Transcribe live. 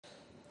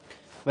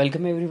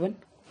Welcome everyone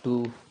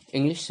to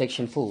English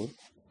section 4,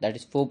 that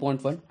is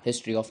 4.1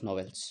 History of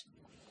Novels.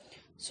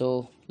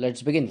 So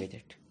let's begin with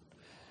it.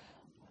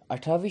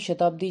 18वीं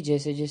शताब्दी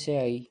जैसे जैसे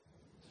आई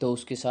तो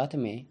उसके साथ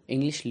में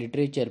इंग्लिश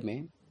लिटरेचर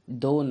में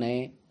दो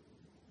नए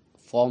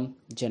फॉर्म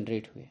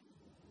जनरेट हुए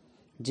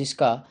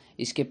जिसका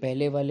इसके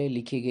पहले वाले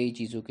लिखी गई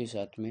चीज़ों के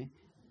साथ में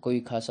कोई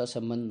खासा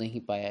संबंध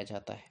नहीं पाया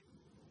जाता है।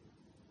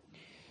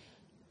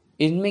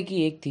 इनमें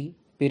की एक थी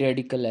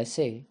पीरियडिकल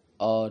एसे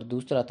और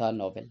दूसरा था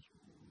नॉवेल।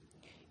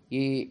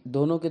 ये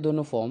दोनों के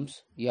दोनों फॉर्म्स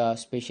या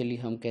स्पेशली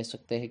हम कह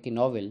सकते हैं कि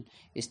नॉवेल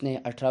इसने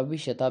 18वीं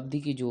शताब्दी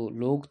की जो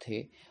लोग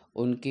थे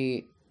उनके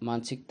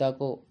मानसिकता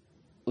को,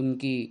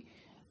 उनकी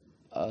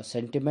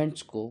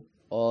सेंटिमेंट्स को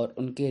और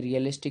उनके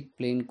रियलिस्टिक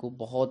प्लेन को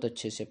बहुत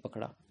अच्छे से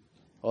पकड़ा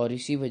और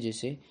इसी वजह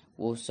से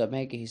वो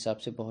समय के हिसाब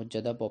से बहुत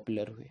ज़्यादा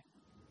पॉपुलर हुए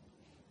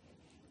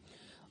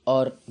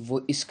और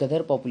वो इस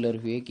कदर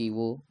पॉपुलर हुए कि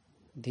वो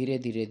धीरे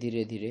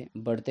धीरे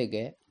बढ़ते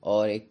गए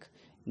और एक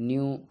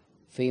न्यू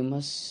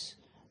फेमस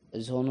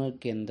जोनर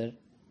के अंदर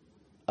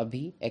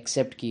अभी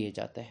एक्सेप्ट किए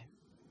जाते हैं।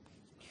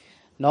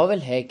 नॉवेल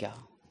है क्या?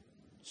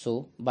 सो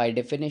by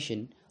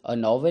definition a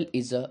novel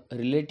is a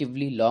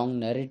relatively long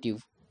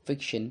narrative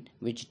fiction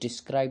which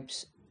describes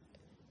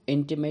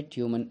intimate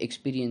human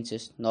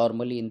experiences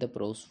normally in the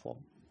prose form।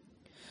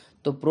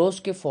 तो प्रोज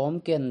के फॉर्म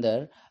के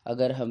अंदर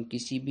अगर हम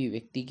किसी भी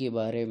व्यक्ति के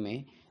बारे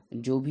में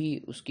जो भी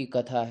उसकी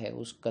कथा है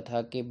उस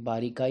कथा के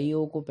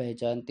बारीकाइयों को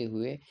पहचानते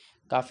हुए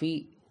काफ़ी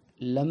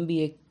लंबी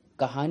एक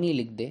कहानी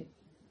लिख दे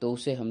तो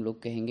उसे हम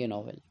लोग कहेंगे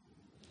नॉवेल।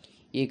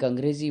 ये एक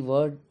अंग्रेज़ी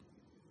वर्ड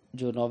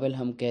जो नॉवेल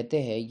हम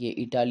कहते हैं ये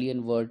इटालियन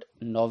वर्ड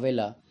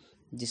नोवेला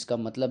जिसका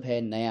मतलब है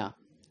नया,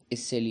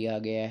 इससे लिया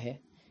गया है।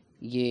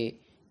 ये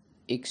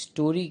एक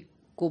स्टोरी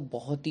को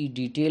बहुत ही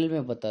डिटेल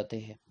में बताते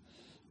हैं,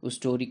 उस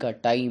स्टोरी का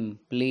time,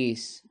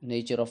 place,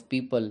 nature of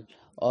people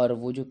और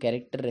वो जो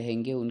कैरेक्टर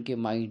रहेंगे उनके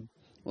माइंड,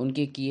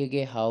 उनके किए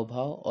गए हाव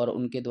भाव और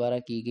उनके द्वारा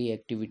की गई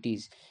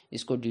एक्टिविटीज़,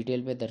 इसको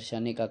डिटेल में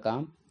दर्शाने का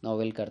काम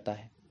नॉवेल करता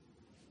है।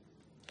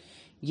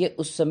 ये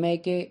उस समय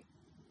के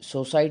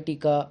सोसाइटी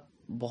का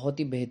बहुत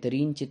ही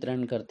बेहतरीन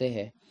चित्रण करते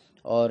हैं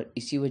और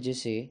इसी वजह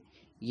से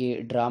ये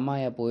ड्रामा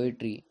या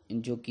पोएट्री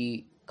जो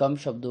कि कम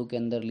शब्दों के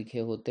अंदर लिखे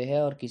होते हैं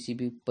और किसी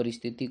भी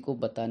परिस्थिति को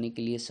बताने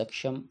के लिए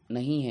सक्षम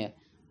नहीं है,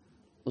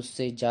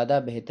 उससे ज़्यादा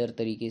बेहतर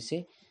तरीके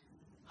से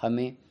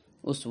हमें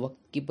उस वक्त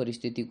की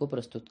परिस्थिति को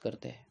प्रस्तुत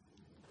करते हैं।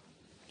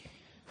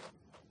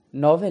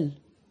 नॉवेल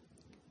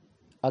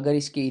अगर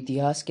इसके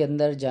इतिहास के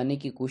अंदर जाने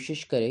की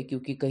कोशिश करें,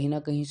 क्योंकि कहीं ना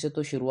कहीं से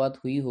तो शुरुआत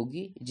हुई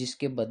होगी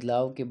जिसके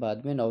बदलाव के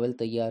बाद में नॉवेल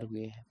तैयार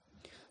हुए हैं,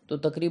 तो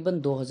तकरीबन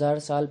 2000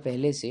 साल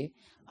पहले से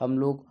हम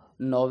लोग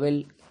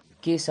नॉवेल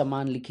के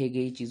समान लिखे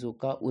गई चीज़ों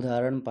का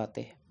उदाहरण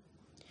पाते हैं।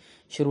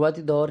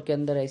 शुरुआती दौर के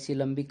अंदर ऐसी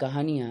लंबी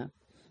कहानियाँ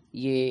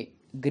ये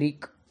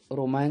ग्रीक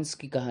रोमांस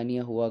की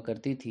कहानियाँ हुआ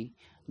करती थी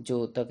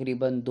जो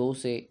तकरीबन 2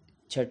 से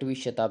 6वीं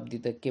शताब्दी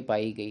तक के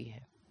पाई गई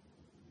है।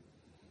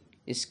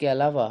 इसके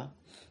अलावा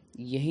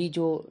यही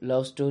जो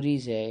लव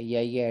स्टोरीज़ है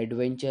या ये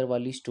एडवेंचर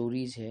वाली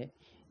स्टोरीज़ है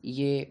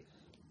ये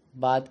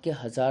बाद के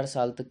 1000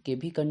 साल तक के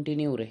भी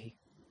कंटिन्यू रही।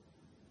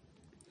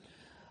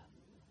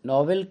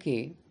 नॉवेल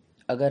के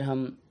अगर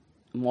हम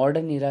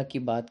मॉडर्न इरा की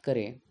बात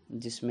करें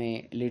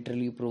जिसमें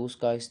लिटरली प्रोज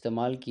का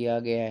इस्तेमाल किया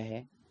गया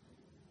है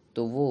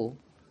तो वो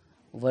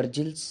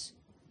वर्जिल्स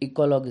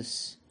इकोलॉगस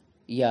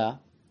या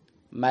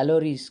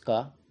मैलोरीज का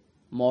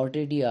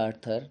मॉर्टेडी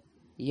आर्थर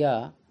या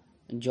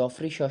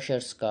जॉफ्री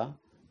शॉशर्स का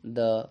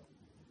द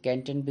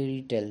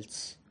कैंटरबरी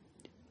टेल्स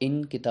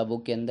इन किताबों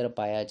के अंदर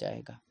पाया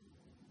जाएगा।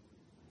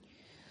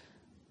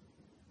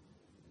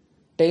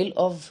 टेल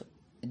ऑफ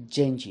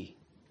जेंजी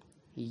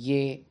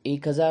ये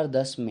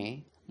 1010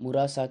 में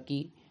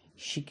मुरासाकी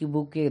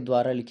शिकिबू के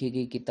द्वारा लिखी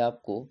गई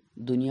किताब को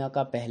दुनिया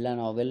का पहला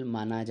नॉवेल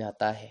माना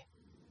जाता है।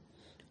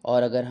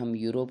 और अगर हम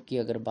यूरोप की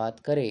अगर बात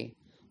करें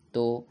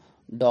तो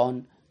डॉन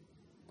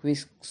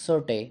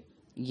क्विक्सोटे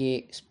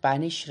ये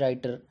स्पेनिश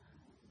राइटर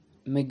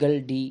मिगल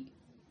डी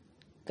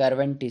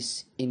कार्वेंटिस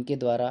इनके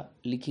द्वारा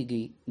लिखी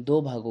गई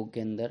 2 भागों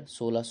के अंदर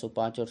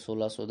 1605 और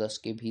 1610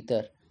 के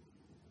भीतर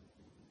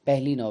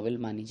पहली नॉवेल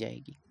मानी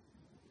जाएगी।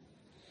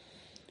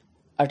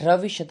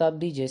 18वीं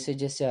शताब्दी जैसे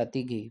जैसे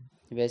आती गई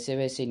वैसे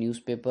वैसे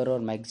न्यूज़पेपर और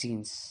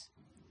मैगजीन्स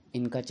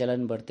इनका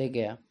चलन बढ़ते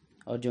गया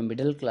और जो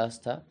मिडिल क्लास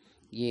था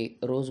ये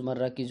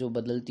रोज़मर्रा की जो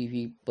बदलती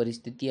हुई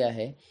परिस्थितियां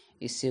है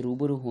इससे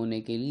रूबरू होने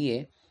के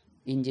लिए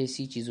इन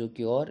जैसी चीज़ों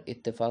की ओर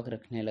इत्तेफाक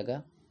रखने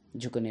लगा,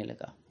 झुकने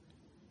लगा।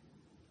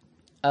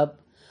 अब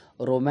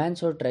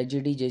रोमांस और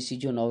ट्रेजेडी जैसी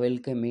जो नॉवेल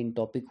के मेन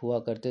टॉपिक हुआ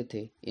करते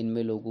थे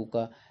इनमें लोगों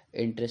का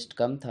इंटरेस्ट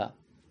कम था।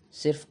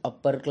 सिर्फ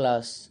अपर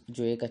क्लास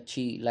जो एक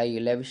अच्छी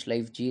लेविश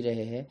लाइफ जी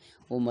रहे हैं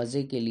वो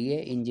मज़े के लिए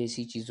इन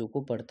जैसी चीज़ों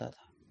को पढ़ता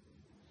था।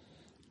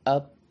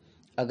 अब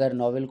अगर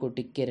नॉवेल को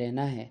टिक के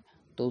रहना है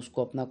तो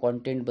उसको अपना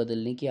कंटेंट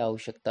बदलने की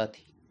आवश्यकता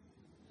थी।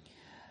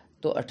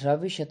 तो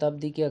 18वीं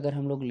शताब्दी के अगर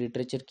हम लोग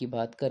लिटरेचर की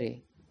बात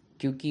करें,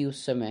 क्योंकि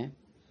उस समय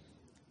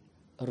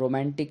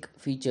रोमांटिक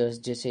फीचर्स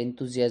जैसे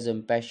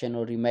एंथुजियाज्म, पैशन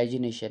और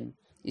इमेजिनेशन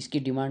इसकी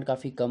डिमांड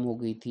काफ़ी कम हो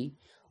गई थी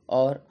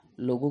और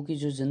लोगों की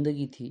जो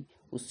ज़िंदगी थी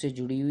उससे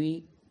जुड़ी हुई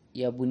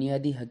या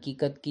बुनियादी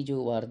हकीकत की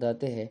जो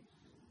वारदातें हैं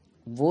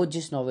वो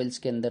जिस नॉवेल्स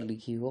के अंदर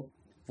लिखी हो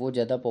वो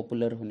ज़्यादा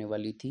पॉपुलर होने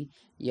वाली थी,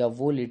 या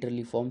वो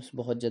लिटरेरी फॉर्म्स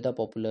बहुत ज़्यादा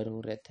पॉपुलर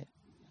हो रहे थे।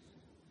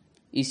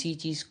 इसी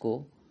चीज़ को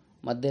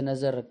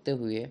मद्देनज़र रखते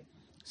हुए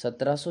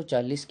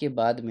 1740 के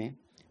बाद में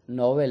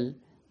नॉवेल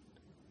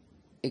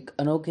एक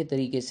अनोखे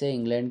तरीके से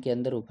इंग्लैंड के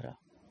अंदर उभरा,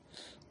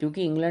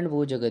 क्योंकि इंग्लैंड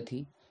वो जगह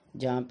थी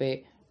जहाँ पे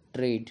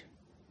ट्रेड,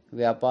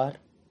 व्यापार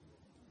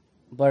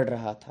बढ़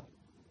रहा था।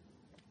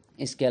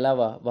 इसके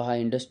अलावा वहाँ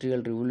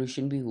इंडस्ट्रियल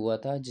रिवॉल्यूशन भी हुआ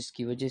था,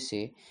 जिसकी वजह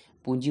से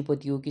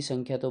पूंजीपतियों की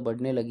संख्या तो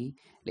बढ़ने लगी,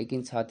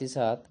 लेकिन साथ ही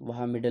साथ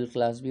वहाँ मिडिल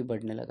क्लास भी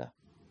बढ़ने लगा।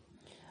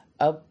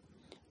 अब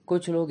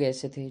कुछ लोग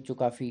ऐसे थे जो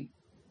काफ़ी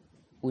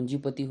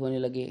पूंजीपति होने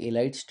लगे,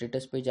 एलाइट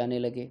स्टेटस पे जाने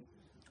लगे,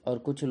 और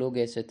कुछ लोग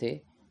ऐसे थे,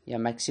 या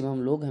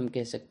मैक्सिमम लोग हम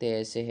कह सकते हैं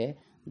ऐसे हैं,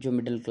 जो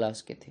मिडिल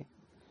क्लास के थे।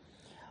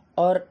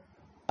 और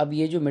अब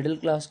ये जो मिडिल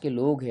क्लास के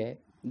लोग हैं,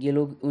 ये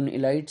लोग उन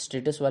एलाइट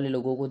स्टेटस वाले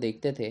लोगों को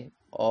देखते थे,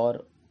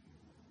 और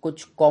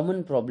कुछ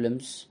कॉमन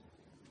प्रॉब्लम्स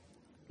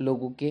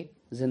लोगों के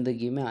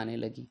ज़िंदगी में आने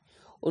लगी।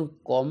 उन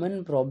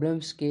कॉमन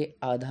प्रॉब्लम्स के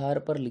आधार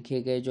पर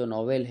लिखे गए जो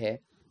नॉवेल है,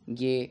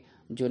 ये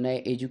जो नए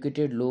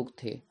एजुकेटेड लोग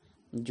थे,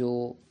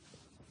 जो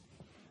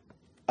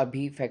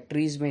अभी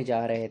फैक्ट्रीज़ में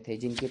जा रहे थे,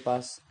 जिनके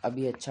पास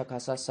अभी अच्छा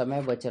खासा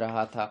समय बच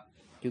रहा था,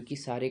 क्योंकि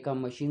सारे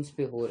काम मशीन्स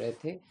पे हो रहे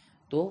थे,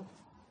 तो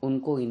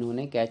उनको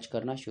इन्होंने कैच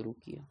करना शुरू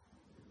किया।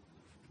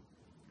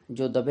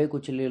 जो दबे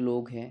कुचले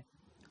लोग हैं,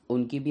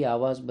 उनकी भी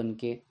आवाज़ बन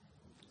के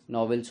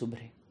नॉवेल्स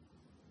उभरे।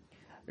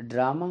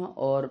 ड्रामा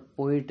और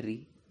पोइट्री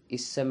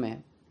इस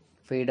समय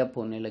फेड अप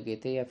होने लगे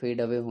थे, या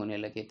फेड अवे होने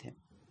लगे थे।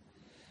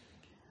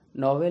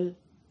 नॉवेल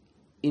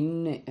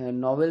इन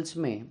नॉवेल्स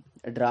में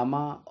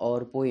ड्रामा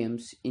और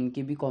पोएम्स,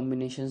 इनके भी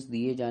कॉम्बिनेशंस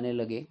दिए जाने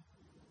लगे,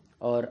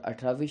 और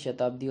 18वीं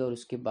शताब्दी और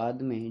उसके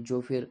बाद में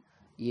जो फिर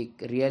ये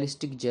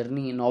रियलिस्टिक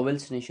जर्नी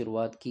नॉवेल्स ने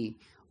शुरुआत की,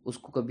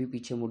 उसको कभी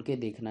पीछे मुड़ के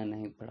देखना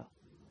नहीं पड़ा।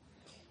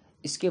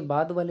 इसके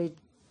बाद वाले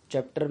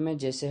चैप्टर में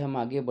जैसे हम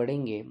आगे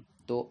बढ़ेंगे,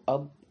 तो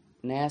अब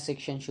नया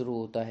सेक्शन शुरू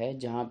होता है,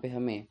 जहाँ पे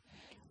हमें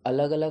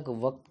अलग अलग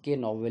वक्त के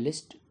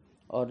नॉवेलिस्ट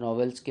और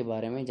नॉवेल्स के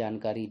बारे में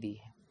जानकारी दी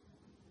है।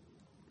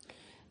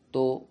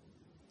 तो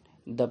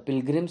द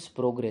पिलग्रिम्स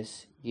प्रोग्रेस,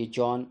 ये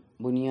जॉन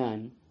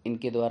बुनियान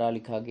इनके द्वारा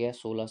लिखा गया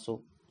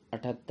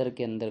 1678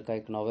 के अंदर का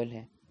एक नॉवेल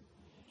है।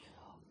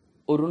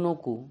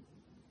 उरुनोकू,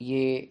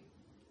 ये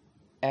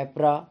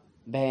एप्रा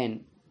बहन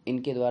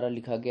इनके द्वारा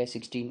लिखा गया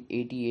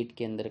 1688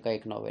 के अंदर का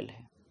एक नॉवेल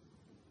है।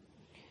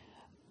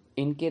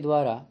 इनके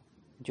द्वारा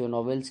जो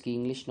नॉवेल्स की,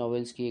 इंग्लिश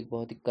नॉवेल्स की एक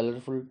बहुत ही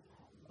कलरफुल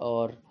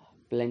और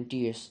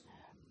प्लेंटियस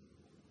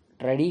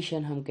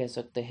ट्रेडिशन हम कह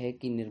सकते हैं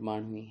कि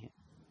निर्माण हुई है,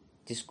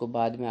 जिसको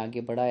बाद में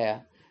आगे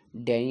बढ़ाया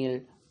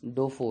डैनियल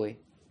डोफोए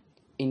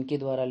इनके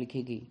द्वारा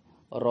लिखी गई,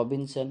 और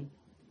रॉबिन्सन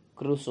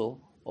क्रूसो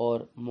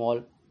और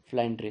मॉल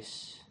फ्लैंड्रिस।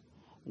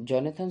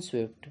 जोनाथन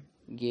स्विफ्ट,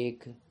 ये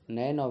एक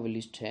नए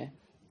नॉवेलिस्ट हैं,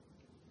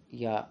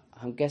 या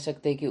हम कह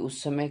सकते हैं कि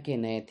उस समय के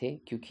नए थे,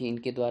 क्योंकि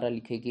इनके द्वारा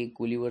लिखी गई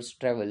गुलिवर्स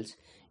ट्रेवल्स,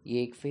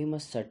 ये एक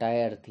फेमस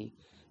सटायर थी,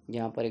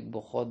 जहाँ पर एक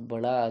बहुत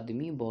बड़ा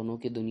आदमी बौनों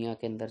की दुनिया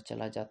के अंदर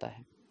चला जाता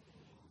है।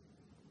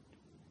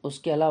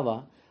 उसके अलावा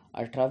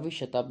 18वीं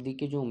शताब्दी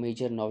के जो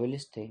मेजर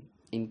नॉवेलिस्ट थे,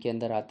 इनके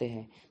अंदर आते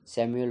हैं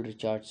सैमुअल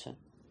रिचर्डसन।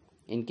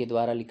 इनके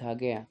द्वारा लिखा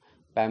गया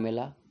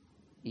पैमेला,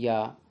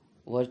 या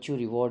वर्च्यू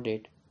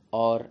रिवॉर्डेड,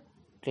 और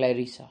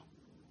क्लैरिसा,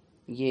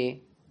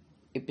 ये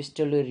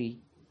एपिस्टोलरी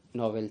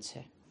नॉवेल्स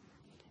है।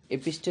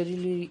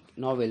 एपिस्टोलरी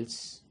नॉवेल्स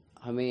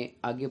हमें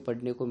आगे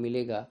पढ़ने को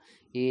मिलेगा,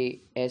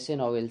 ये ऐसे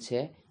नॉवेल्स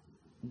है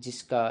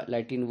जिसका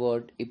लैटिन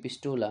वर्ड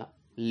एपिस्टोला,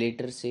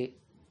 लेटर से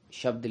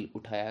शब्द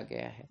उठाया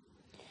गया है।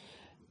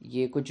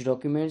 ये कुछ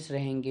डॉक्यूमेंट्स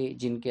रहेंगे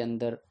जिनके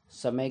अंदर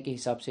समय के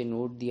हिसाब से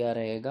नोट दिया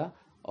रहेगा,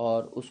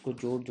 और उसको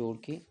जोड़ जोड़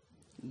के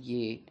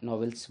ये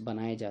नॉवेल्स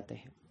बनाए जाते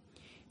हैं।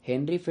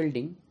 हेनरी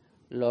फील्डिंग,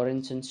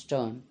 लॉरेंस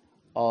स्टर्न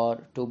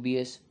और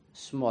टोबियस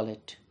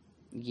स्मॉलेट,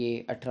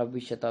 ये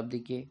 18वीं शताब्दी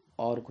के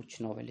और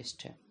कुछ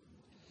नॉवेलिस्ट हैं।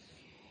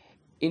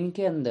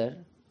 इनके अंदर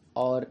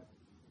और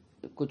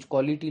कुछ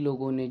क्वालिटी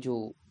लोगों ने जो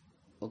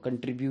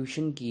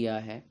कंट्रीब्यूशन किया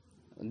है,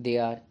 they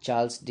are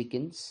Charles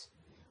Dickens,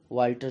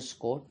 Walter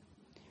Scott,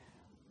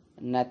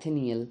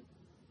 Nathaniel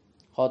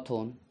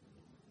Hawthorne,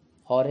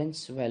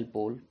 Horace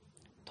Walpole,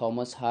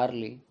 Thomas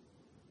Harley,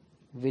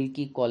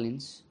 Wilkie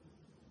Collins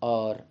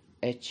और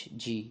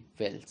H.G.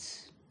 वेल्स।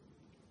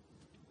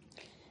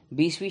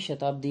 20वीं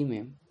शताब्दी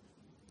में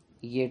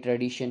ये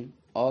ट्रेडिशन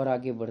और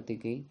आगे बढ़ती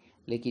गई,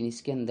 लेकिन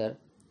इसके अंदर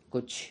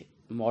कुछ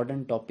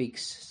modern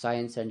topics,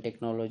 science and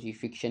technology,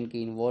 fiction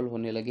के इन्वॉल्व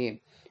होने लगे,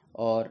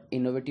 और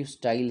इनोवेटिव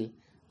स्टाइल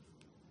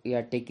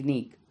या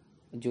टेक्निक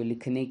जो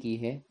लिखने की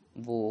है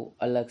वो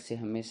अलग से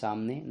हमें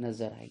सामने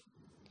नज़र आई।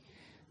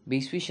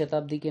 20वीं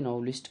शताब्दी के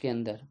नॉवलिस्ट के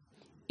अंदर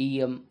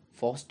E.M.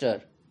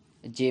 Forster,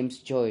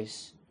 James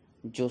Joyce,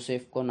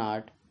 Joseph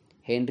Conrad,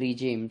 Henry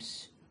James,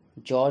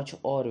 George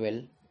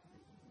Orwell,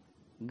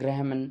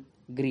 Graham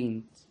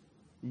Greene,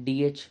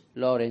 D.H.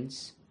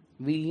 Lawrence,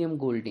 William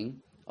Golding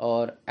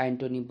और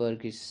एंटोनी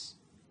बर्गिस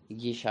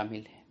ये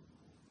शामिल है।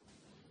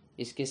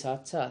 इसके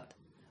साथ साथ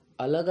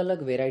अलग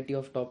अलग वेराइटी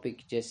ऑफ टॉपिक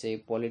जैसे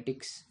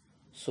पॉलिटिक्स,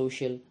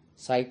 सोशल,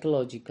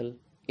 साइकोलॉजिकल,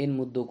 इन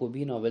मुद्दों को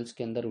भी नॉवेल्स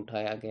के अंदर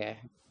उठाया गया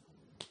है।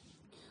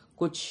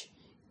 कुछ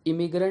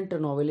इमिग्रेंट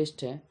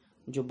नॉवेलिस्ट हैं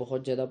जो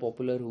बहुत ज़्यादा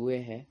पॉपुलर हुए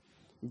हैं,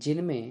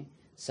 जिनमें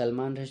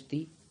सलमान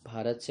रश्दी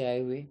भारत से आए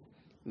हुए,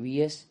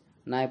 वीएस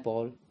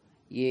नायपॉल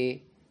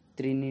ये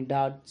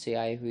त्रिनिडाद से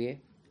आए हुए,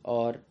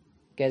 और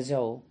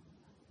Kazuo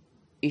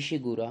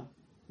Ishiguro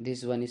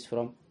this one is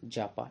from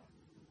Japan.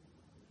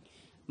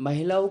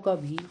 महिलाओं का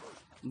भी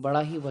बड़ा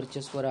ही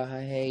वर्चस्व रहा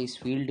है इस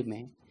फील्ड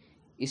में।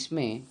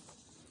 इसमें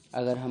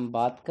अगर हम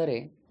बात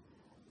करें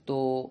तो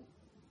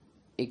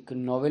एक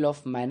नॉवेल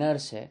ऑफ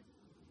मैनर्स है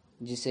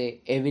जिसे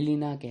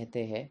एवेलिना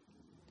कहते हैं,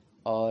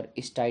 और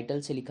इस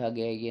टाइटल से लिखा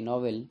गया ये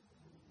नॉवेल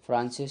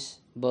फ्रांसिस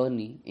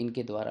बर्नी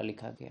इनके द्वारा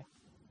लिखा गया।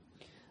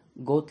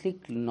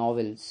 गोथलिक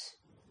नॉवेल्स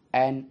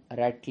एन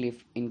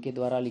रैटक्लिफ इनके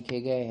द्वारा लिखे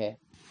गए हैं।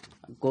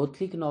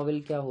 गोथलिक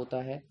नॉवेल क्या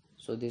होता है?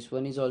 So this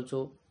one is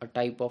also a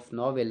type of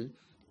novel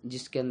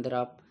जिसके अंदर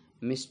आप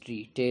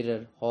मिस्ट्री,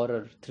 टेरर,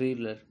 हॉरर,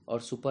 थ्रिलर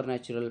और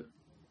सुपरनैचुरल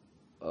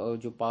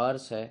जो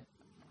पावर्स है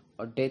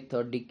और डेथ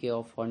और डिके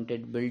ऑफ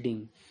हॉन्टेड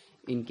बिल्डिंग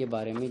इनके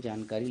बारे में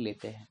जानकारी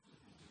लेते हैं।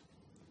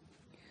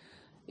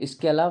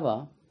 इसके अलावा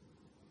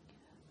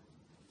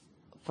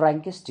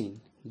फ्रैंकेस्टीन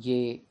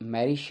ये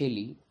मैरी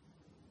शेली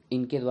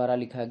इनके द्वारा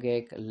लिखा गया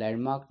एक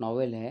लैंडमार्क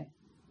नॉवेल है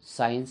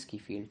साइंस की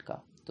फील्ड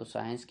का। तो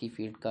साइंस की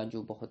फील्ड का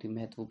जो बहुत ही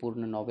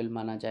महत्वपूर्ण नॉवेल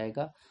माना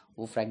जाएगा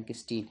वो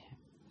फ्रैंकेस्टीन है।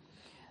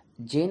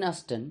 जेन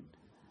ऑस्टन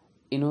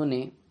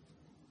इन्होंने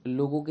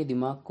लोगों के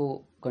दिमाग को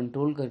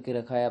कंट्रोल करके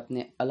रखा है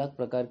अपने अलग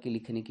प्रकार की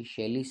लिखने की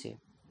शैली से।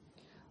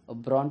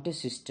 ब्रॉन्टे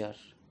सिस्टर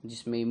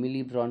जिसमें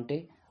इमिली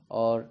ब्रॉन्टे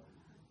और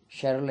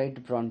शर्लोट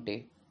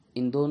ब्रॉन्टे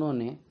इन दोनों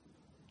ने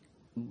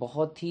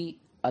बहुत ही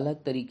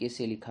अलग तरीके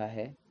से लिखा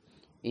है।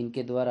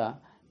 इनके द्वारा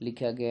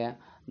लिखा गया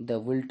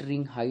द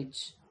विल्टरिंग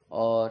हाइट्स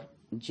और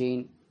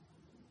जेन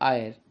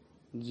आयर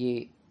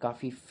ये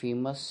काफ़ी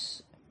फेमस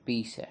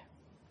पीस है।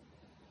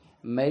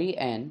 मैरी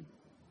एन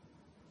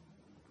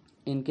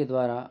इनके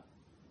द्वारा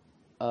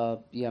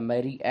या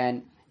मैरी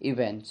एन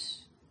इवेंट्स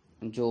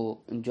जो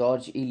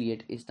जॉर्ज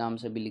इलियट इस नाम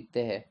से भी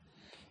लिखते हैं,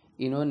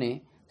 इन्होंने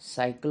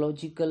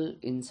साइकोलॉजिकल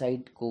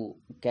इंसाइट को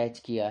कैच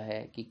किया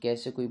है कि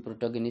कैसे कोई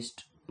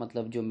प्रोटोगनिस्ट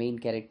मतलब जो मेन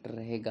कैरेक्टर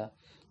रहेगा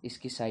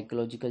इसकी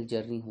साइकोलॉजिकल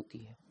जर्नी होती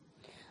है।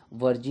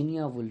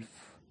 वर्जीनिया वुल्फ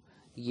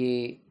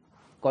ये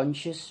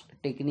कॉन्शियस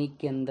टेक्निक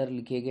के अंदर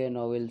लिखे गए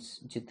नॉवेल्स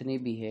जितने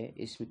भी है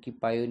इसकी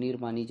पायोनियर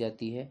मानी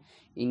जाती है।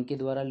 इनके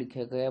द्वारा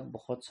लिखा गया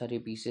बहुत सारे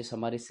पीसेस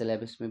हमारे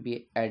सिलेबस में भी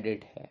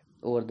एडेड है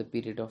over the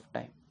period of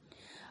time.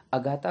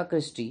 Agatha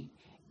Christie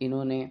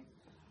इन्होंने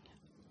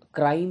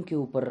क्राइम के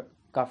ऊपर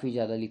काफ़ी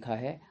ज़्यादा लिखा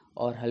है,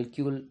 और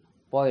हल्क्यूल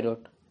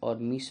पॉयरोट और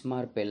मिस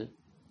मार्पेल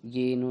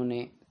ये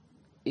इन्होंने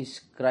इस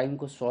क्राइम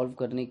को सॉल्व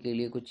करने के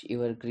लिए कुछ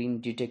एवरग्रीन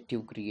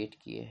डिटेक्टिव क्रिएट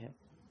किए हैं।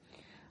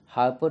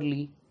 Harper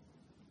Lee,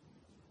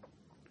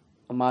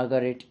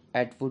 Margaret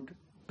Atwood,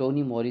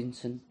 Toni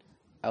Morrison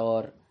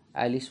और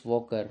एलिस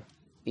वॉकर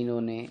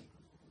इन्होंने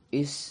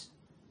इस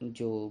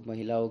जो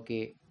महिलाओं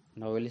के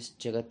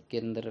नॉवेलिस्ट जगत के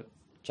अंदर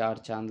चार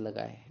चांद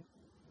लगाए हैं।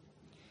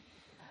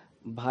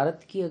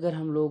 भारत की अगर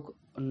हम लोग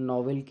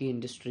नॉवेल की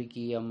इंडस्ट्री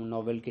की या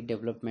नॉवेल के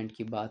डेवलपमेंट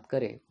की बात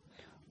करें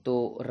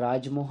तो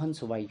राजमोहन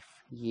वाइफ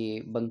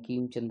ये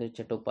बंकिम चंद्र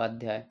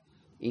चट्टोपाध्याय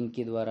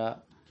इनके द्वारा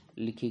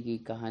लिखी गई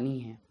कहानी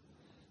है।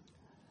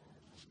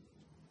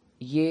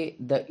 ये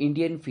द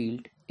इंडियन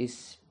फील्ड इस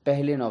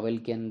पहले नॉवेल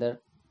के अंदर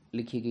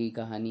लिखी गई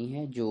कहानी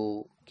है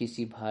जो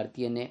किसी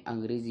भारतीय ने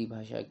अंग्रेजी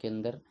भाषा के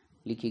अंदर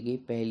लिखी गई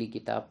पहली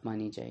किताब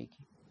मानी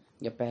जाएगी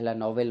या पहला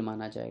नॉवेल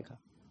माना जाएगा।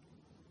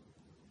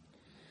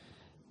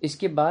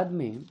 इसके बाद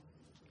में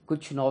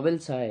कुछ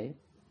नॉवेल्स आए,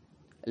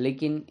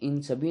 लेकिन इन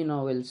सभी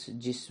नॉवेल्स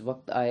जिस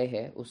वक्त आए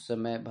हैं उस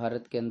समय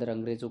भारत के अंदर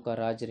अंग्रेज़ों का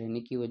राज रहने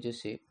की वजह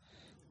से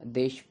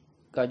देश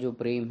का जो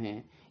प्रेम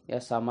है या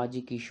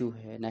सामाजिक इशू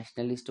है,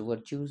 नेशनलिस्ट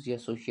वर्च्यूज़ या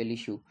सोशल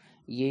इशू,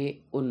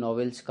 ये उन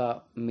नॉवेल्स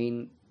का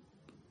मेन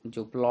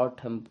जो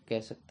प्लॉट हम कह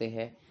सकते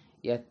हैं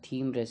या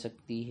थीम रह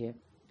सकती है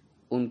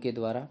उनके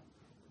द्वारा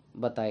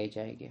बताए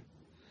जाएंगे।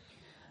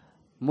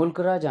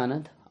 मुल्कराज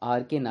आनंद,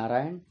 आर के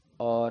नारायण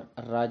और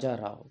राजा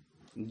राव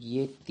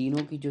ये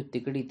तीनों की जो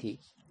तिकड़ी थी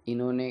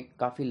इन्होंने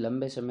काफ़ी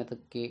लंबे समय तक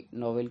के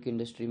नॉवेल की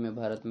इंडस्ट्री में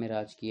भारत में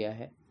राज किया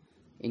है।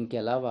 इनके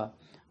अलावा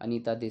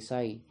अनीता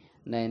देसाई,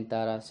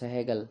 नयनतारा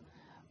सहगल,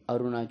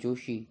 अरुणा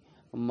जोशी,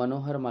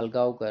 मनोहर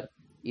मालगांवकर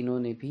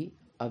इन्होंने भी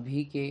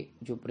अभी के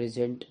जो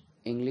प्रेजेंट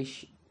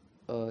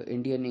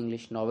इंडियन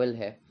इंग्लिश नॉवेल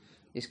है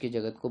इसके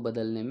जगत को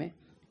बदलने में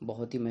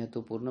बहुत ही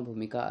महत्वपूर्ण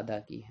भूमिका अदा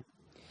की है।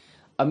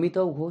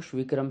 अमिताभ घोष,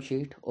 विक्रम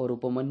शेठ और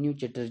उपमन्यु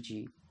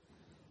चटर्जी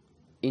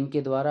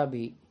इनके द्वारा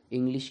भी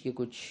इंग्लिश के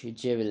कुछ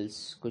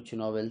जेवल्स, कुछ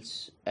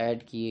नॉवेल्स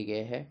ऐड किए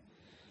गए हैं।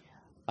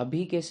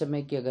 अभी के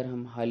समय की अगर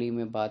हम हाल ही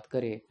में बात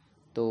करें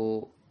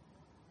तो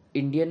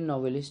इंडियन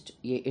नॉवेलिस्ट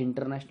ये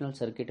इंटरनेशनल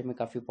सर्किट में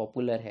काफ़ी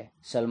पॉपुलर है।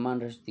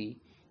 Salman Rushdie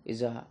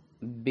is a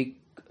big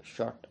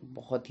shot,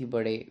 बहुत ही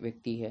बड़े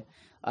व्यक्ति है।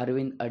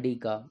 अरविंद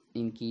अडिगा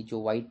इनकी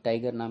जो वाइट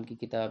टाइगर नाम की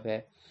किताब है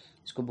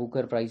इसको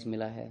बुकर प्राइज़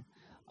मिला है।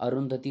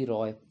 अरुंधति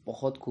रॉय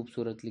बहुत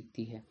खूबसूरत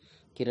लिखती है।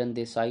 किरण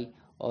देसाई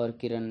और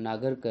किरण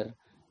नागरकर,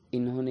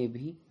 इन्होंने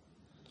भी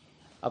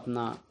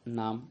अपना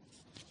नाम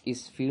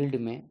इस फील्ड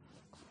में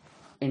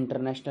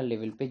इंटरनेशनल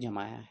लेवल पे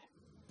जमाया है।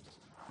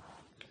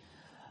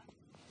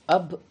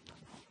 अब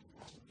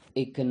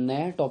एक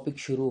नया टॉपिक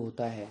शुरू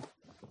होता है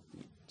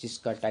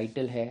जिसका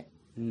टाइटल है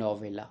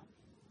नोवेला।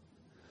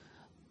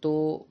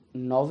 तो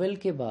नॉवेल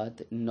के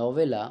बाद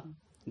नोवेला,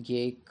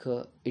 ये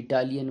एक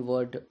इटालियन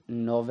वर्ड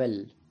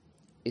नोवेल,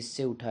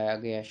 इससे उठाया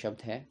गया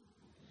शब्द है।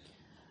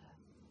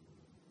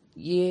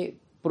 ये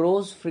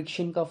प्रोज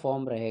फ्रिक्शन का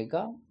फॉर्म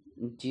रहेगा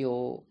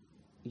जो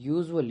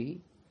यूजुअली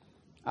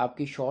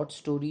आपकी शॉर्ट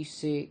स्टोरी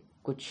से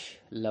कुछ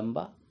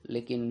लंबा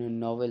लेकिन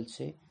नॉवेल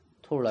से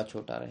थोड़ा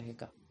छोटा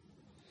रहेगा।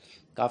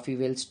 काफ़ी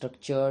वेल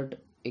स्ट्रक्चर्ड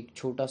एक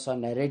छोटा सा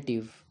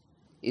नैरेटिव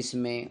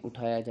इसमें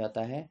उठाया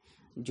जाता है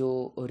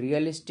जो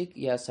रियलिस्टिक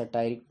या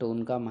सटायरिक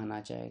टोन का माना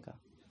जाएगा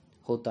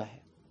होता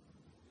है।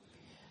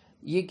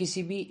 ये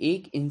किसी भी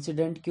एक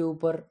इंसिडेंट के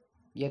ऊपर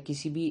या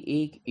किसी भी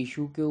एक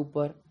इशू के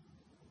ऊपर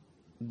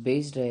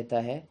बेस्ड रहता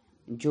है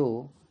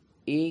जो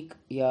एक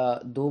या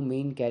दो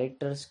मेन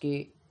कैरेक्टर्स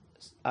के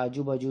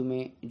आजू बाजू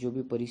में जो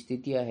भी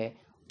परिस्थितियां है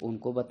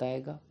उनको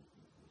बताएगा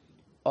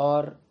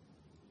और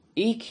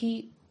एक ही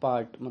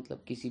पार्ट,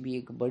 मतलब किसी भी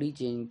एक बड़ी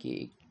चेन के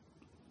एक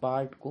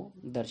पार्ट को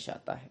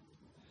दर्शाता है।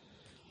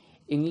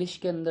 इंग्लिश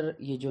के अंदर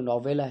ये जो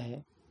नॉवेला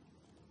है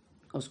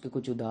उसके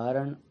कुछ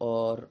उदाहरण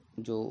और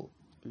जो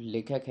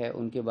लेखक है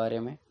उनके बारे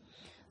में,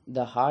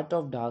 द हार्ट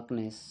ऑफ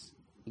डार्कनेस,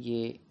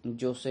 ये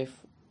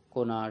जोसेफ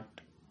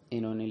कोनार्ड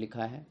इन्होंने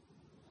लिखा है।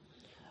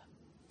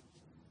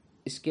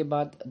 इसके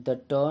बाद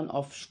the turn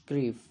off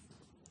स्क्रीफ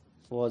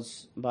was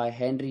by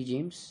Henry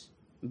James,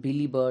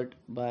 Billy Bird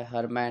by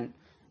Herman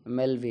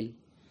Melville,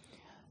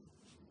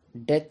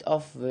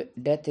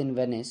 Death in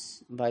Venice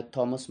by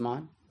Thomas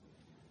Mann,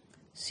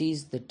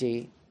 Seize the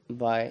Day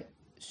by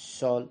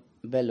Saul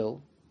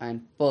Bellow,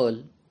 and Pearl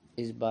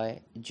is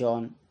by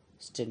John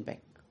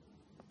Steinbeck.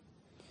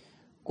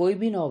 कोई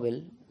भी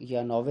novel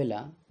या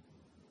novella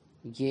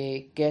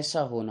ये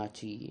कैसा होना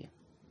चाहिए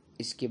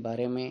इसके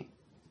बारे में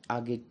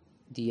आगे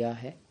दिया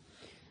है।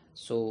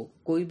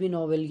 कोई भी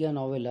नॉवेल या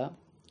नॉवेला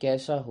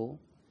कैसा हो,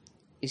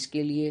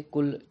 इसके लिए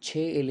कुल 6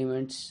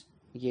 एलिमेंट्स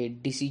ये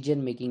डिसीजन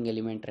मेकिंग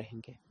एलिमेंट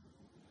रहेंगे।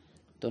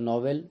 तो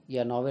नॉवेल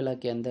या नॉवेला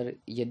के अंदर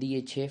यदि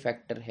ये 6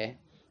 फैक्टर है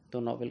तो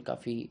नॉवेल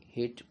काफ़ी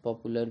हिट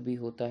पॉपुलर भी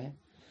होता है।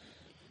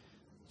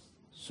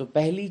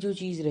 पहली जो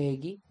चीज़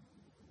रहेगी,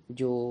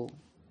 जो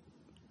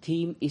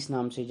थीम इस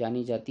नाम से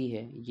जानी जाती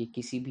है, ये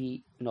किसी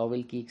भी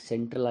नॉवेल की एक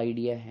सेंट्रल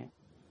आइडिया है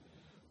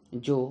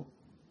जो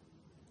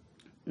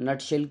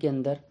नटशेल के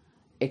अंदर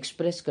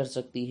एक्सप्रेस कर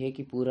सकती है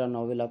कि पूरा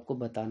नॉवेल आपको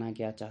बताना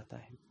क्या चाहता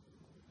है।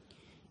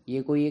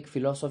 ये कोई एक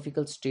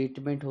फिलोसॉफिकल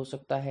स्टेटमेंट हो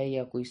सकता है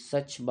या कोई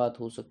सच बात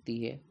हो सकती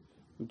है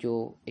जो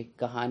एक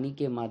कहानी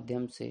के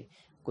माध्यम से,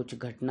 कुछ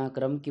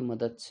घटनाक्रम की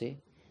मदद से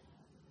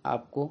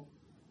आपको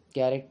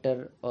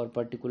कैरेक्टर और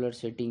पर्टिकुलर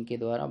सेटिंग के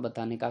द्वारा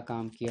बताने का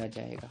काम किया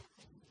जाएगा।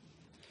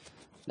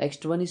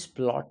 Next one is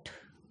plot.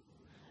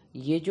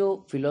 ये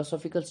जो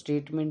फिलोसॉफिकल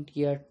स्टेटमेंट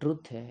या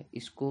ट्रुथ है,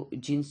 इसको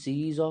जिन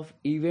सीरीज ऑफ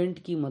इवेंट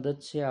की मदद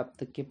से आप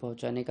तक के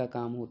पहुंचाने का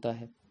काम होता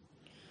है,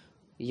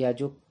 या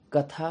जो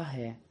कथा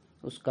है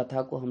उस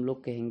कथा को हम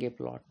लोग कहेंगे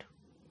प्लॉट।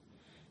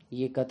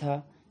 ये कथा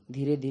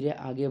धीरे धीरे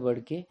आगे बढ़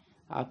के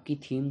आपकी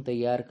थीम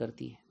तैयार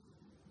करती है।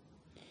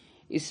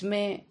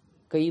 इसमें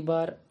कई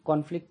बार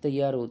कॉन्फ्लिक्ट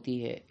तैयार होती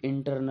है,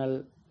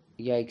 इंटरनल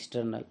या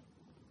एक्सटर्नल।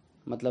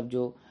 मतलब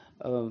जो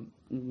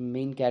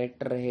मेन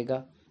कैरेक्टर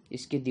रहेगा,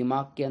 इसके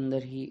दिमाग के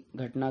अंदर ही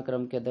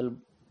घटनाक्रम के अदल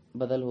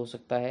बदल हो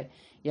सकता है,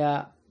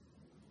 या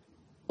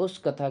उस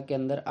कथा के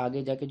अंदर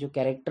आगे जाके जो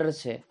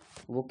कैरेक्टर्स है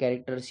वो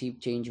कैरेक्टरशिप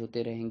चेंज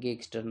होते रहेंगे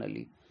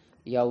एक्सटर्नली,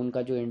 या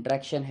उनका जो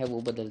इंटरेक्शन है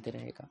वो बदलते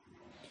रहेगा।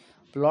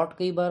 प्लॉट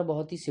कई बार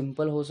बहुत ही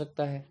सिंपल हो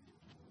सकता है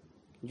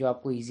जो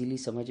आपको इजीली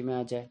समझ में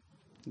आ जाए,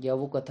 या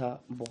वो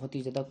कथा बहुत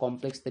ही ज़्यादा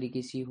कॉम्प्लेक्स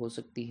तरीके से हो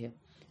सकती है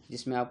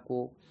जिसमें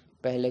आपको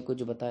पहले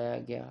कुछ बताया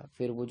गया,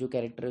 फिर वो जो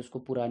कैरेक्टर है उसको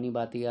पुरानी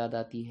बातें याद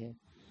आती है,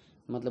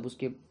 मतलब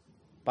उसके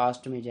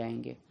पास्ट में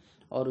जाएंगे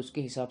और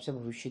उसके हिसाब से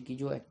भविष्य की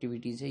जो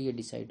एक्टिविटीज़ है ये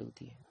डिसाइड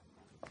होती है।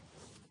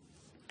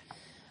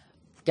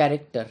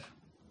 कैरेक्टर,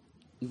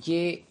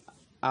 ये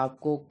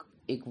आपको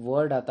एक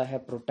वर्ड आता है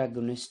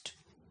प्रोटैगनिस्ट।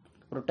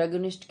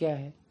 प्रोटैगनिस्ट क्या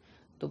है?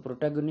 तो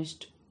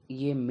प्रोटैगनिस्ट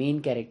ये मेन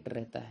कैरेक्टर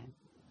रहता है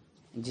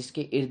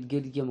जिसके इर्द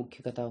गिर्द ये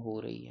मुख्य कथा हो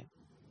रही है।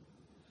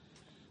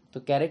 तो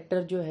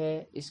कैरेक्टर जो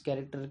है, इस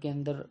कैरेक्टर के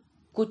अंदर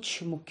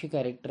कुछ मुख्य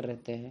कैरेक्टर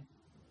रहते हैं,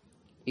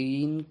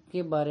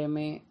 इनके बारे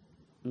में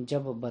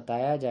जब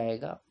बताया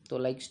जाएगा तो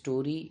लाइक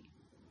स्टोरी,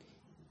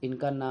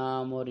 इनका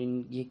नाम और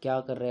इन ये क्या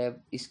कर रहा है,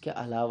 इसके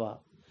अलावा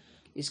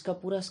इसका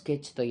पूरा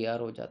स्केच तैयार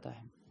हो जाता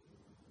है।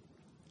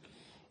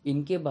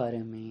 इनके बारे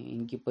में,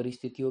 इनकी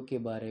परिस्थितियों के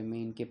बारे में,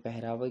 इनके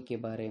पहरावे के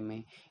बारे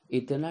में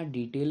इतना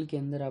डिटेल के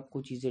अंदर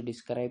आपको चीज़ें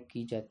डिस्क्राइब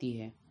की जाती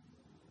है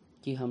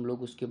कि हम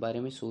लोग उसके बारे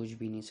में सोच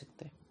भी नहीं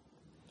सकते।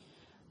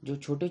 जो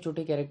छोटे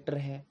छोटे कैरेक्टर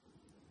है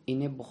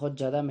इन्हें बहुत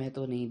ज़्यादा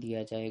महत्व नहीं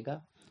दिया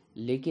जाएगा,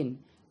 लेकिन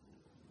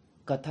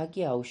कथा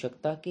की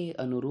आवश्यकता के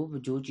अनुरूप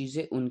जो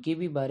चीज़ें उनके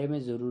भी बारे में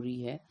ज़रूरी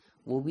है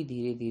वो भी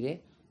धीरे धीरे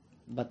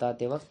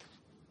बताते वक्त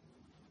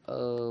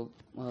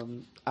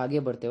आगे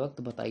बढ़ते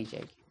वक्त बताई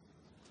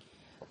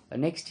जाएगी।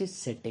 Next is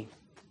setting.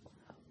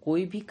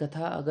 कोई भी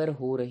कथा अगर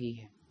हो रही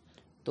है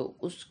तो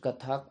उस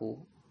कथा को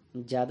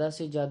ज़्यादा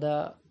से ज़्यादा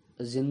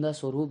जिंदा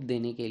स्वरूप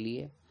देने के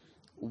लिए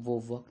वो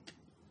वक्त,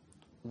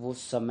 वो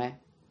समय,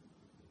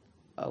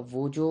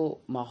 वो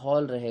जो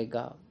माहौल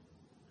रहेगा,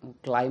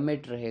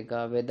 क्लाइमेट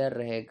रहेगा, वेदर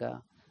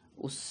रहेगा,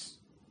 उस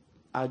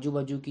आजू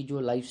बाजू की जो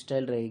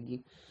लाइफस्टाइल रहेगी,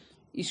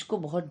 इसको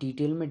बहुत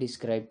डिटेल में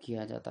डिस्क्राइब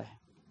किया जाता है।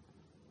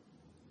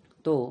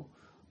 तो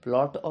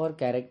प्लॉट और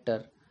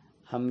कैरेक्टर,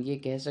 हम ये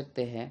कह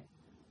सकते हैं,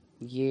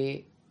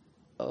 ये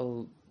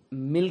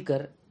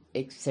मिलकर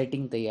एक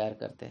सेटिंग तैयार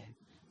करते हैं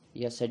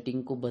या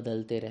सेटिंग को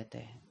बदलते रहते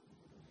हैं।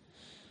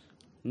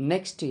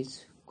 Next is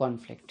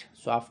conflict.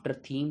 So after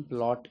theme,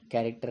 plot,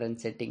 character and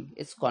setting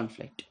is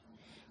conflict.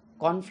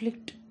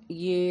 Conflict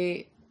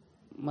ये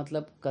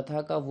मतलब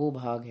कथा का वो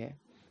भाग है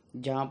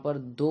जहाँ पर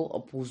दो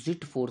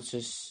अपोजिट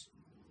फोर्सेस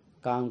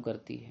काम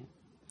करती है।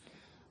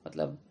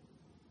 मतलब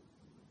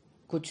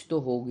कुछ तो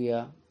हो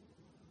गया,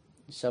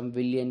 सम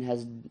विलियन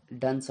has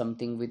done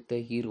something with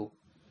the hero,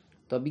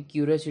 तो अभी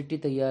क्यूरियोसिटी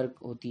तैयार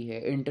होती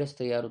है, इंटरेस्ट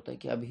तैयार होता है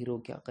कि अब हीरो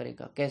क्या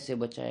करेगा, कैसे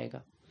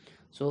बचाएगा।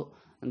 So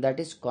that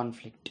is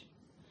conflict.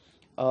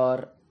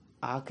 और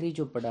आखिरी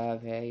जो पड़ाव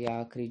है या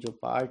आखिरी जो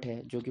पार्ट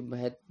है जो कि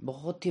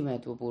बहुत ही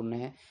महत्वपूर्ण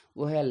है,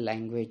 वो है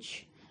लैंग्वेज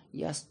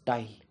या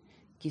स्टाइल।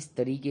 किस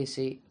तरीके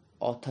से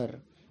ऑथर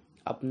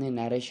अपने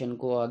नरेशन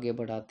को आगे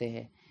बढ़ाते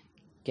हैं,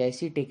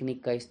 कैसी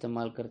टेक्निक का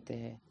इस्तेमाल करते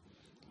हैं।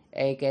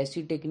 एक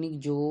ऐसी टेक्निक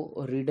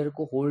जो रीडर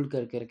को होल्ड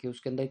करके रखे,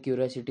 उसके अंदर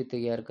क्यूरियोसिटी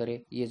तैयार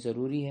करे, ये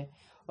ज़रूरी है।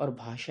 और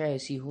भाषा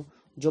ऐसी हो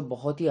जो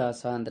बहुत ही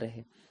आसान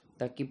रहे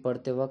ताकि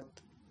पढ़ते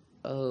वक्त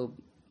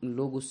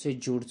लोग उससे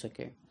जुड़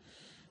सकें।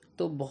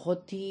 तो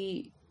बहुत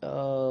ही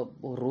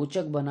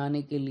रोचक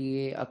बनाने के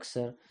लिए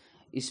अक्सर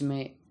इसमें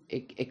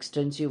एक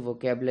एक्सटेंसिव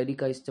वोकेबलरी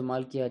का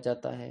इस्तेमाल किया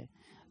जाता है,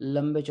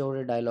 लंबे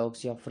चौड़े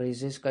डायलॉग्स या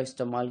फ्रेजेस का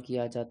इस्तेमाल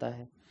किया जाता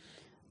है।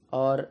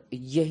 और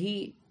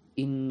यही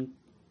इन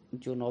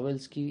जो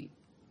नॉवेल्स की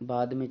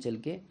बाद में चल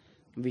के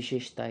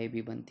विशेषताएं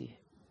भी बनती है।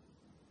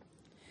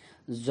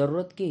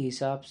 ज़रूरत के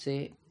हिसाब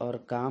से और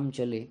काम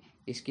चले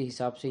इसके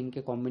हिसाब से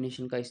इनके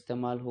कॉम्बिनेशन का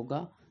इस्तेमाल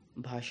होगा,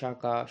 भाषा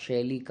का,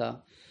 शैली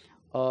का,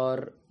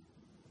 और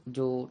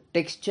जो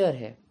टेक्सचर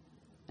है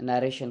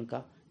नरेशन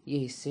का, ये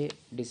इससे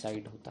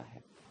डिसाइड होता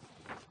है।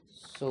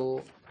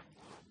 So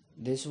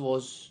this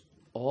was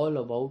all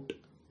about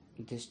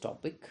this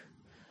topic.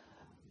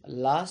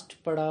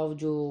 Last पड़ाव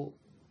जो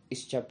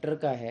इस चैप्टर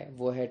का है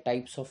वो है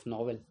टाइप्स ऑफ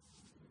नॉवेल।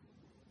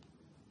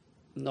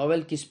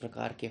 नॉवेल किस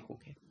प्रकार के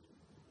होंगे।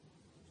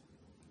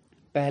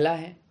 पहला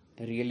है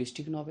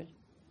रियलिस्टिक नॉवेल।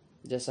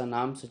 जैसा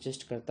नाम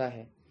सजेस्ट करता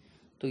है,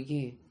 तो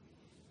ये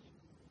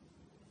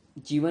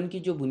जीवन की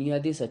जो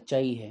बुनियादी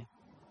सच्चाई है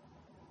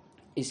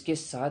इसके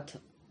साथ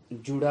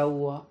जुड़ा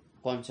हुआ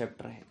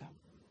कॉन्सेप्ट रहेगा।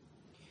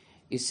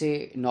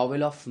 इसे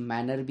नॉवेल ऑफ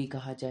मैनर भी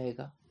कहा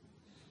जाएगा,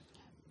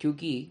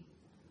 क्योंकि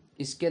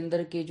इसके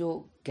अंदर के जो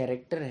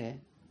कैरेक्टर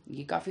है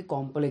ये काफ़ी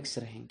कॉम्प्लेक्स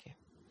रहेंगे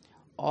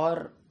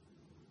और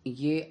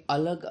ये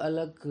अलग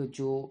अलग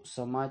जो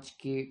समाज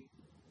के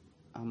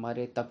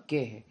हमारे तबके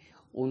हैं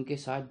उनके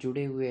साथ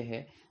जुड़े हुए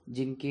हैं,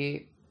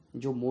 जिनके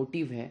जो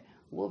मोटिव है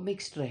वो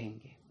मिक्स्ड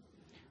रहेंगे।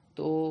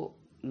 तो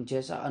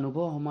जैसा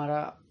अनुभव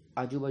हमारा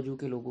आजू बाजू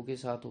के लोगों के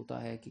साथ होता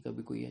है कि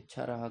कभी कोई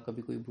अच्छा रहा,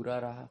 कभी कोई बुरा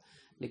रहा,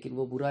 लेकिन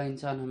वो बुरा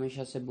इंसान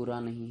हमेशा से बुरा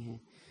नहीं है।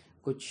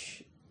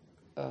 कुछ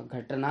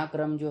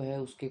घटनाक्रम जो है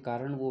उसके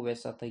कारण वो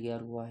वैसा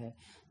तैयार हुआ है।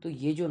 तो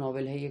ये जो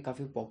नॉवेल है ये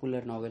काफ़ी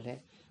पॉपुलर नॉवेल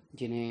है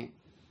जिन्हें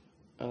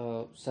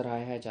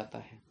सराहा जाता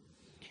है।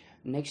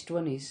 Next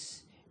one is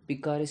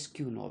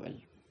पिकारेस्क्यू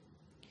novel.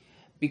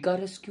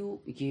 पिकारेस्क्यू,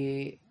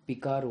 ये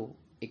पिकारो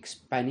एक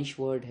स्पेनिश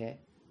वर्ड है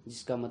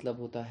जिसका मतलब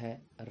होता है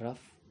रफ।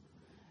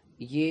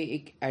 ये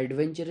एक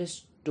एडवेंचरस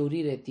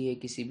स्टोरी रहती है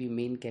किसी भी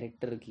मेन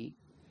कैरेक्टर की,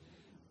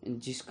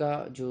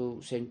 जिसका जो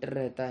सेंटर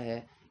रहता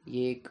है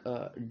ये एक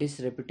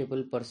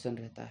डिसरेप्यूटेबल पर्सन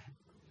रहता है।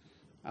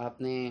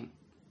 आपने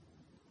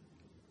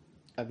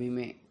अभी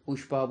में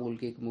पुष्पा बोल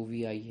के एक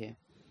मूवी आई है,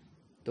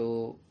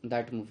 तो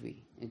दैट मूवी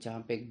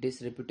जहाँ पे एक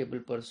डिसरेप्यूटेबल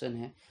पर्सन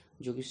है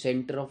जो कि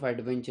centre of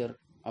adventure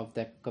of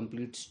that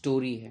complete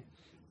story है,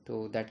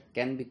 तो that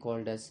can be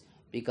called as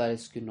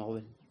पिकारेस्क्यू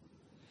novel.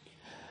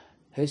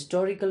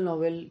 Historical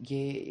novel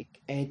ये एक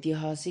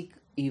ऐतिहासिक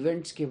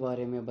इवेंट्स के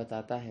बारे में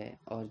बताता है,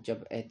 और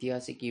जब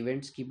ऐतिहासिक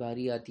इवेंट्स की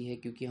बारी आती है,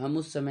 क्योंकि हम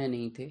उस समय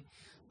नहीं थे,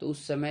 तो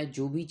उस समय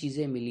जो भी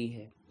चीज़ें मिली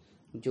है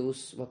जो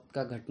उस वक्त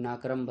का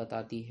घटनाक्रम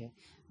बताती है,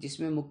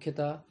 जिसमें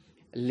मुख्यतः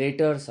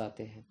लेटर्स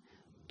आते हैं।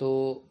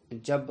 तो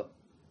जब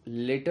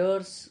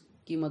लेटर्स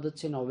की मदद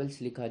से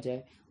नॉवेल्स लिखा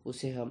जाए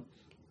उसे हम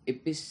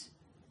एपिस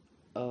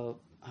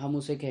हम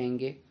उसे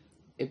कहेंगे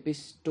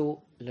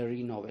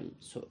epistolary novel.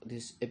 So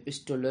this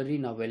epistolary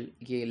novel,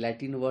 ये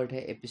लैटिन वर्ड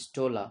है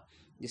एपिस्टोला,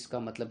 जिसका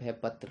मतलब है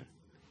पत्र,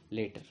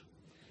 लेटर।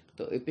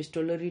 तो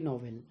एपिस्टोलरी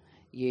नॉवेल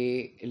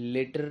ये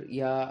लेटर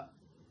या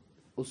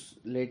उस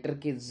लेटर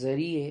के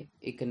ज़रिए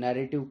एक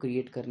नैरेटिव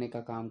क्रिएट करने का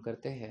काम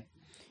करते हैं,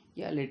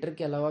 या लेटर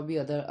के अलावा भी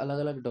अदर अलग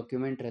अलग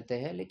डॉक्यूमेंट रहते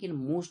हैं, लेकिन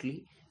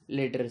मोस्टली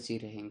लिटरेसी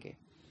रहेंगे,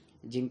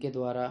 जिनके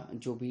द्वारा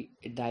जो भी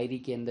डायरी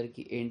के अंदर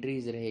की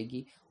एंट्रीज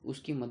रहेगी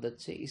उसकी मदद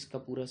से इसका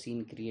पूरा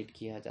सीन क्रिएट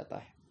किया जाता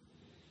है।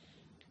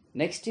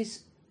 Next is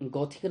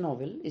gothic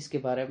novel. इसके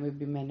बारे में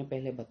भी मैंने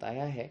पहले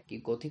बताया है कि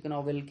गॉथिक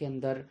नॉवेल के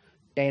अंदर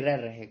टेरर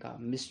रहेगा,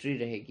 मिस्ट्री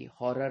रहेगी,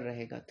 हॉरर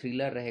रहेगा,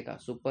 थ्रिलर रहेगा,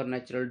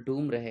 सुपरनेचुरल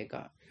डूम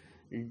रहेगा,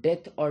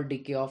 डेथ और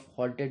डिके ऑफ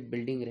हॉन्टेड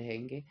बिल्डिंग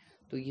रहेंगे।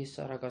 तो ये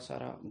सारा का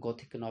सारा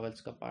गॉथिक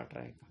नॉवेल्स का पार्ट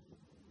रहेगा।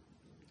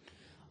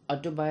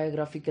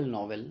 Autobiographical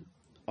novel.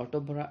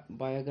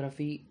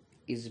 Autobiography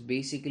is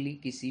basically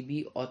किसी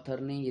भी ऑथर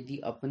ने यदि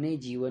अपने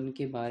जीवन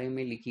के बारे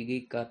में लिखी गई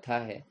कथा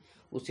है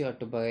उसे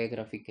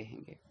ऑटोबायोग्राफी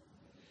कहेंगे।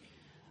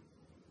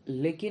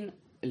 लेकिन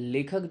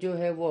लेखक जो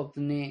है वो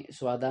अपने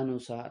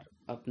स्वादानुसार,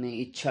 अपने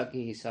इच्छा के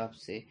हिसाब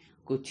से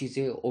कुछ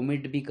चीज़ें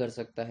ओमिट भी कर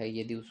सकता है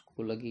यदि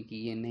उसको लगे कि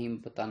ये नहीं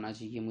बताना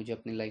चाहिए मुझे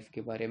अपनी लाइफ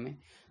के बारे में।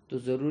 तो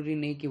ज़रूरी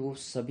नहीं कि वो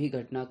सभी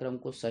घटनाक्रम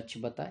को सच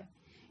बताए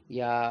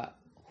या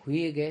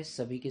हुए गए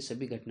सभी के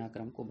सभी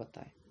घटनाक्रम को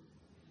बताए।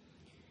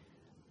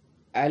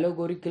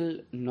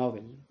 Allegorical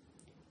novel.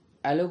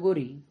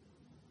 एलोगोरी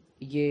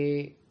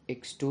ये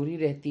एक स्टोरी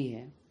रहती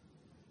है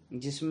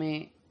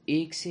जिसमें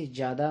एक से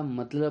ज़्यादा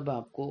मतलब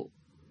आपको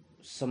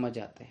समझ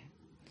आते हैं।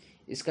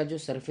 इसका जो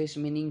सरफेस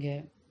मीनिंग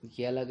है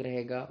ये अलग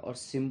रहेगा और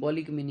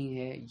सिंबॉलिक मीनिंग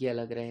है ये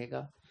अलग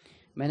रहेगा।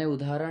 मैंने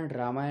उदाहरण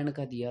रामायण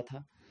का दिया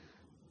था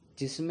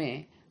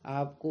जिसमें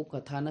आपको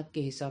कथानक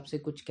के हिसाब से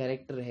कुछ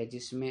कैरेक्टर है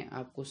जिसमें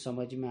आपको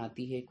समझ में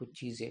आती है कुछ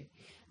चीज़ें,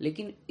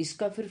 लेकिन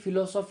इसका फिर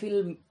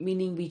फिलोसॉफिकल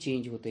मीनिंग भी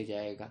चेंज होते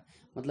जाएगा।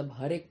 मतलब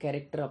हर एक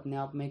कैरेक्टर अपने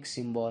आप में एक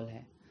सिंबल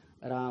है।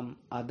 राम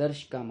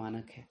आदर्श का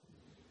मानक है।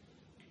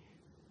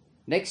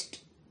 Next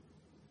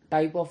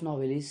type of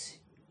novel is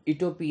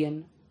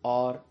utopian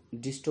और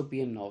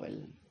डिस्टोपियन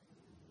नॉवेल।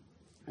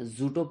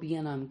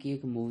 जूटोपिया नाम की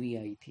एक मूवी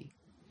आई थी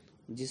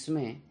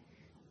जिसमें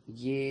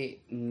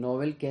ये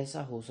नॉवेल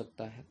कैसा हो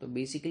सकता है। तो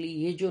बेसिकली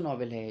ये जो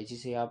नॉवेल है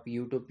जिसे आप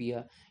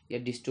यूटोपिया या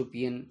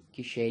डिस्टोपियन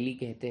की शैली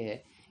कहते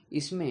हैं,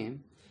 इसमें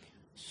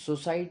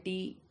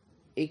सोसाइटी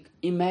एक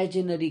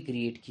इमेजिनरी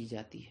क्रिएट की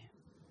जाती है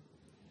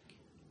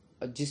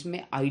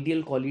जिसमें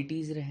आइडियल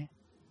क्वालिटीज़ रहे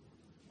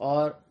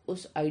और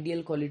उस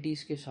आइडियल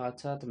क्वालिटीज़ के साथ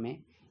साथ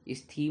में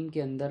इस थीम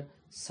के अंदर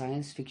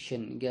साइंस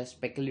फिक्शन या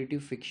स्पेकुलेटिव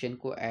फिक्शन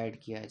को ऐड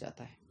किया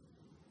जाता है।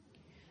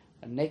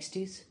 Next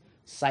is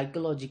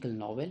psychological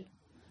novel.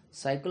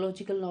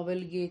 Psychological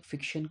novel ये एक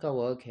फिक्शन का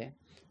वर्क है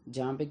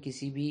जहाँ पे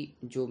किसी भी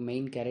जो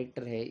मेन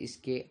कैरेक्टर है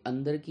इसके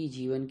अंदर की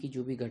जीवन की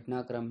जो भी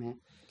घटनाक्रम है,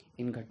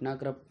 इन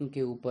घटनाक्रम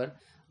के ऊपर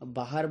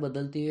बाहर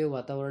बदलते हुए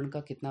वातावरण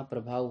का कितना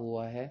प्रभाव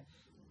हुआ है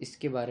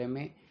इसके बारे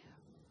में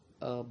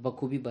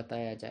बखूबी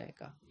बताया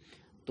जाएगा।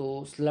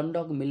 तो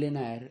स्लमडॉग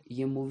मिलियनेयर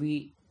ये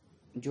मूवी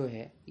जो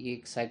है ये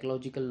एक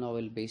साइकोलॉजिकल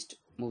नॉवेल बेस्ड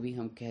मूवी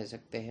हम कह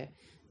सकते हैं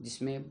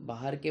जिसमें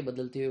बाहर के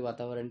बदलते हुए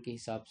वातावरण के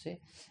हिसाब से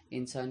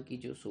इंसान की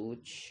जो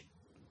सोच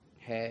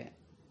है,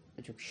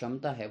 जो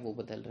क्षमता है वो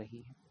बदल रही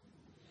है।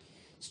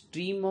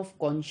 Stream of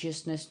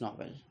consciousness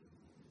novel.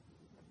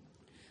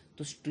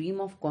 तो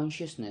स्ट्रीम ऑफ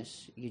कॉन्शियसनेस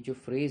ये जो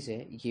फ्रेज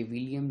है ये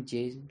विलियम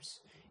जेम्स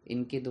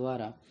इनके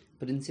द्वारा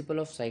प्रिंसिपल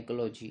ऑफ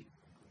साइकोलॉजी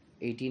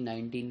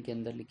 1819 के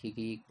अंदर लिखी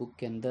गई एक बुक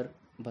के अंदर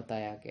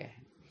बताया गया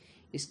है।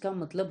 इसका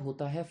मतलब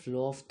होता है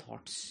फ्लो ऑफ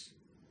थॉट्स।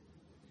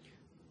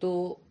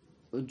 तो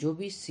जो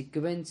भी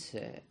सीक्वेंस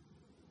है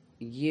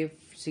ये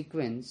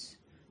सीक्वेंस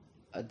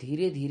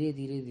धीरे धीरे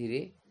धीरे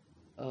धीरे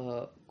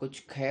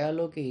कुछ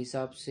ख्यालों के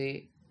हिसाब से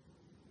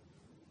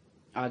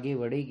आगे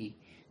बढ़ेगी।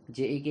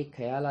 जो एक एक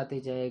ख्याल आते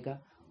जाएगा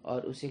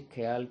और उस एक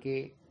ख्याल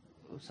के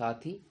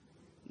साथ ही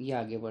ये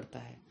आगे बढ़ता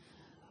है।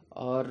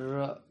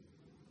 और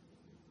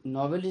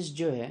नॉवेलिस्ट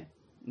जो है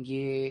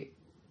ये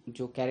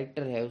जो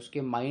कैरेक्टर है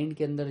उसके माइंड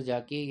के अंदर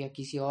जाके या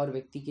किसी और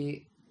व्यक्ति के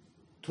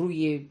थ्रू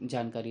ये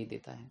जानकारी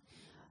देता है।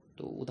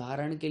 तो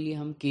उदाहरण के लिए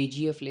हम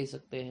केजीएफ ले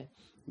सकते हैं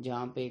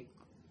जहाँ पे एक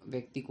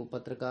व्यक्ति को,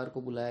 पत्रकार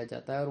को बुलाया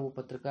जाता है और वो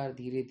पत्रकार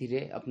धीरे धीरे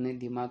अपने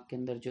दिमाग के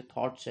अंदर जो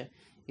थॉट्स है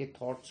ये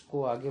थॉट्स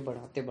को आगे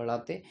बढ़ाते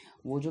बढ़ाते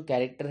वो जो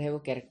कैरेक्टर है वो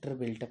कैरेक्टर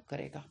बिल्टअप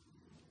करेगा।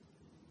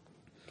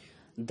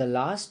 The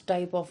last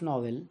type of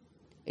novel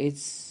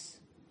is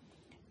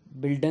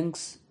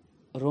Bildungs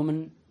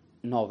Roman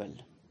novel.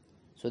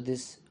 So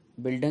this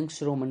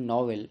Bildungs Roman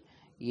novel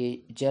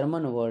ये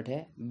जर्मन वर्ड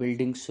है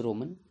बिल्डिंग्स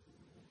रोमन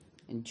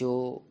जो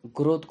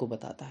ग्रोथ को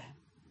बताता है।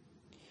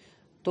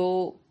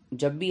 तो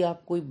जब भी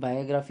आप कोई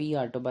बायोग्राफी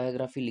या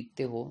ऑटोबायोग्राफी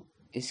लिखते हो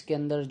इसके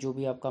अंदर जो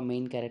भी आपका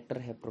मेन कैरेक्टर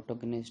है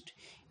प्रोटोगनिस्ट,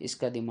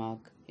 इसका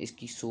दिमाग,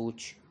 इसकी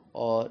सोच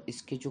और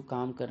इसके जो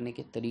काम करने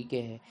के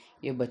तरीके हैं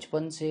ये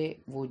बचपन से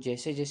वो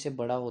जैसे जैसे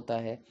बड़ा होता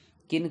है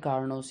किन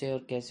कारणों से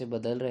और कैसे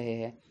बदल रहे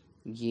हैं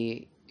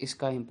ये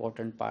इसका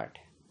इम्पोर्टेंट पार्ट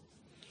है।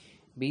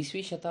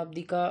 20वीं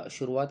शताब्दी का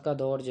शुरुआत का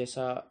दौर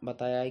जैसा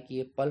बताया है कि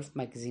ये पल्प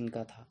मैगज़ीन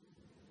का था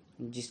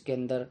जिसके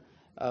अंदर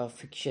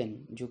फिक्शन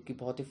जो कि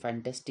बहुत ही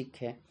फैंटेस्टिक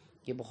है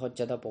ये बहुत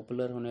ज़्यादा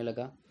पॉपुलर होने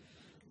लगा।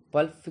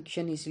 पल्प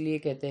फिक्शन इसलिए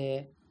कहते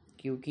हैं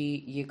क्योंकि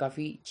ये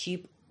काफ़ी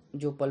चीप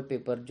जो पल्प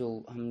पेपर जो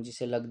हम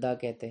जिसे लगदा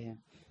कहते हैं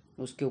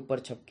उसके ऊपर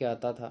छप के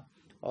आता था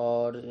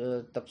और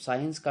तब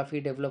साइंस काफ़ी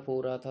डेवलप हो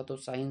रहा था तो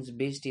साइंस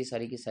बेस्ड ये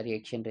सारी की सारी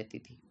एक्शन रहती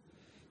थी।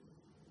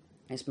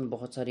 इसमें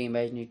बहुत सारे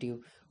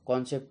इमेजिनेटिव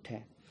कॉन्सेप्ट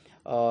हैं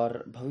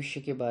और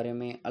भविष्य के बारे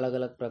में अलग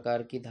अलग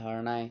प्रकार की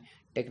धारणाएं,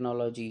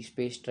 technology,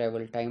 space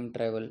travel, time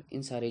travel,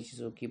 इन सारी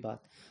चीज़ों की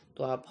बात।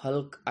 तो आप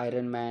हल्क,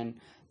 आयरन मैन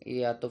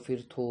या तो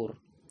फिर थोर,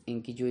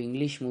 इनकी जो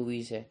इंग्लिश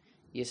मूवीज़ है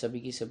ये सभी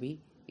की सभी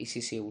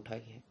इसी से उठाई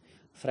है।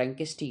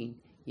 फ्रैंकेस्टीन,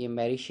 ये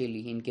मैरी शेली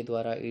इनके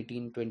द्वारा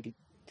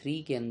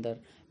 1823 के अंदर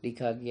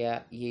लिखा गया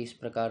ये इस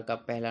प्रकार का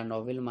पहला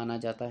नॉवेल माना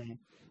जाता है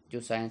जो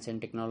साइंस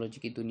एंड टेक्नोलॉजी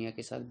की दुनिया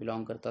के साथ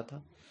बिलोंग करता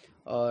था।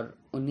 और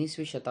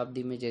 19वीं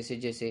शताब्दी में जैसे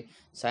जैसे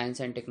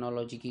साइंस एंड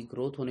टेक्नोलॉजी की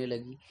ग्रोथ होने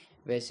लगी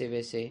वैसे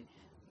वैसे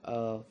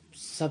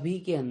सभी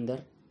के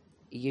अंदर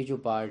ये जो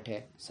पार्ट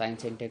है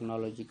साइंस एंड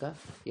टेक्नोलॉजी का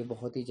ये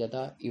बहुत ही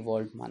ज़्यादा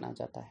इवॉल्व माना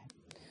जाता है।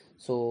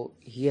 So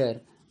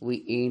here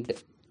we end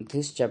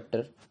this chapter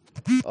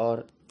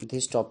or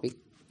this topic.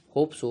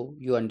 Hope so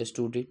you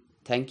understood it.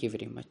 Thank you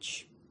very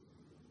much.